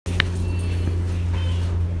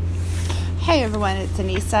Hey everyone, it's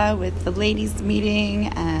Anissa with the ladies meeting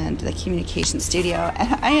and the communication studio.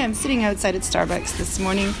 And I am sitting outside at Starbucks this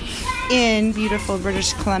morning in beautiful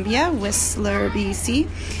British Columbia, Whistler, BC.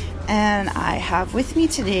 And I have with me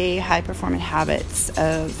today High Performance Habits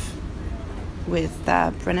with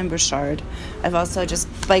Brendon Burchard. I've also just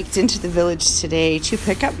biked into the village today to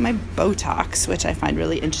pick up my Botox, which I find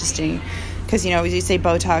really interesting. Because, as you say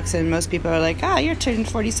Botox, and most people are like, you're turning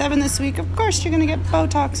 47 this week. Of course, you're going to get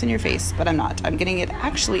Botox in your face. But I'm not. I'm getting it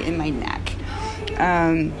actually in my neck.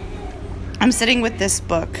 I'm sitting with this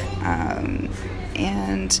book,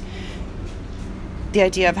 and the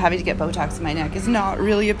idea of having to get Botox in my neck is not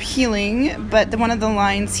really appealing. But one of the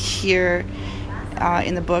lines here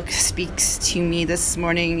in the book speaks to me this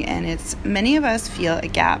morning, and it's, many of us feel a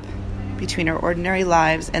gap between our ordinary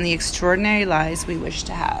lives and the extraordinary lives we wish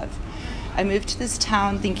to have. I moved to this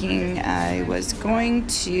town thinking I was going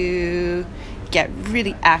to get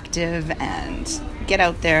really active and get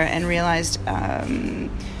out there, and realized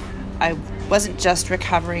I wasn't just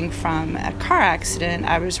recovering from a car accident.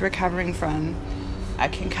 I was recovering from a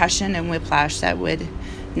concussion and whiplash that would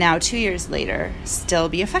now, 2 years later, still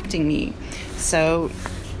be affecting me. So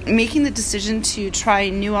making the decision to try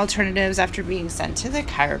new alternatives after being sent to the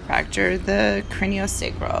chiropractor, the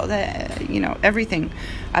craniosacral, everything.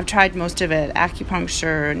 I've tried most of it,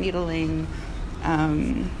 acupuncture, needling,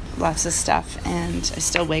 lots of stuff. And I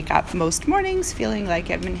still wake up most mornings feeling like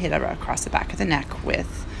I've been hit across the back of the neck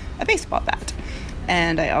with a baseball bat.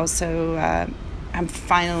 And I also, I'm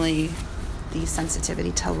finally, the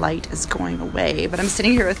sensitivity to light is going away. But I'm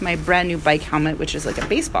sitting here with my brand new bike helmet, which is like a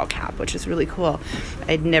baseball cap, which is really cool.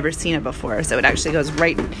 I'd never seen it before. So it actually goes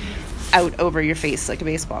right out over your face like a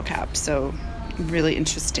baseball cap. So really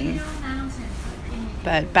interesting.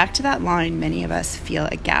 But back to that line, many of us feel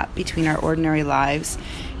a gap between our ordinary lives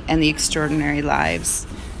and the extraordinary lives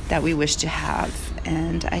that we wish to have.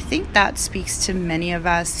 And I think that speaks to many of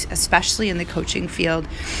us, especially in the coaching field,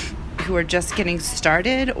 who are just getting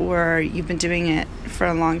started, or you've been doing it for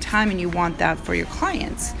a long time and you want that for your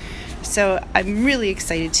clients. So I'm really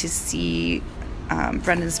excited to see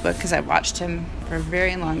Brendon's book, because I've watched him for a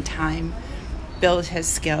very long time build his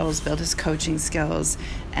skills, build his coaching skills.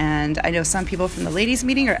 And I know some people from the ladies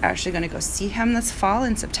meeting are actually going to go see him this fall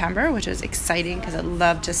in September, which is exciting because I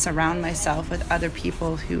love to surround myself with other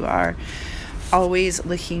people who are always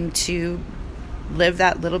looking to live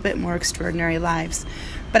that little bit more extraordinary lives.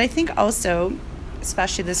 But I think also,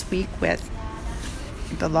 especially this week with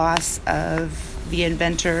the loss of the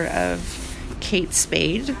inventor of Kate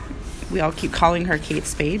Spade, we all keep calling her Kate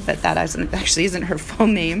Spade, but that actually isn't her full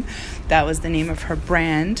name. That was the name of her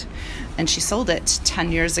brand, and she sold it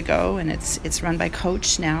 10 years ago, and it's run by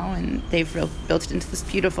Coach now, and they've built it into this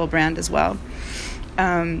beautiful brand as well.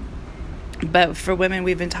 But for women,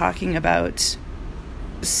 we've been talking about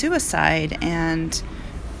suicide, and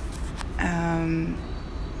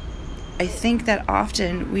I think that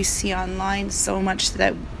often we see online so much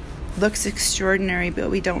that looks extraordinary,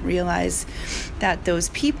 but we don't realize that those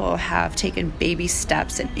people have taken baby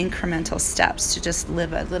steps and incremental steps to just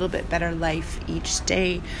live a little bit better life each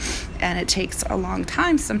day. And it takes a long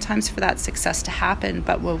time sometimes for that success to happen,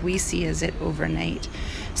 but what we see is it overnight.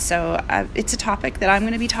 So it's a topic that I'm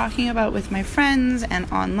going to be talking about with my friends and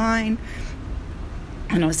online.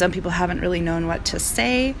 I know some people haven't really known what to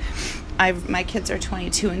say. My kids are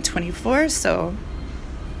 22 and 24, so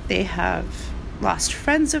they have lost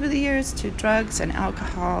friends over the years to drugs and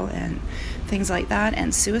alcohol and things like that,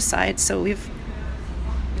 and suicide. So we've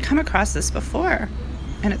come across this before,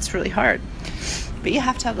 and it's really hard. But you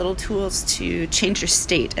have to have little tools to change your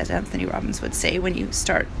state, as Anthony Robbins would say, when you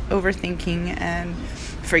start overthinking and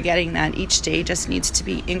forgetting that each day just needs to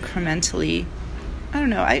be incrementally,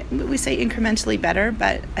 we say incrementally better,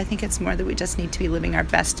 but I think it's more that we just need to be living our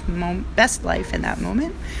best life in that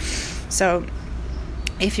moment. So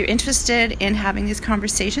if you're interested in having these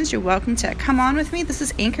conversations, you're welcome to come on with me. This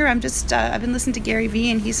is Anchor. I've been listening to Gary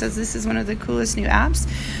Vee, and he says this is one of the coolest new apps.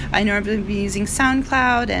 I normally be using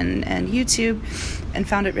SoundCloud and YouTube, and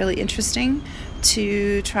found it really interesting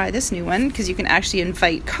to try this new one, because you can actually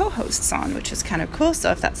invite co-hosts on, which is kind of cool.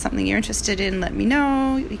 So if that's something you're interested in, let me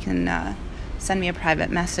know. You can send me a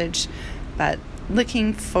private message. But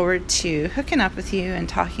looking forward to hooking up with you and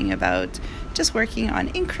talking about just working on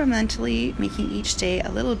incrementally making each day a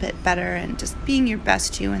little bit better, and just being your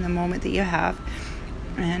best you in the moment that you have.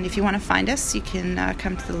 And if you want to find us, you can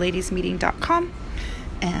come to theladiesmeeting.com,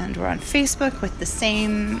 and we're on Facebook with the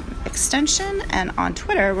same extension, and on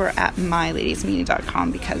Twitter we're at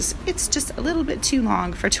myladiesmeeting.com, because it's just a little bit too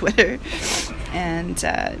long for Twitter. And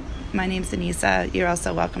My name's Anissa. You're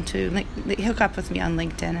also welcome to hook up with me on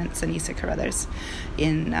LinkedIn. It's Anissa Carruthers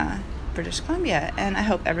in British Columbia. And I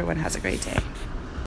hope everyone has a great day.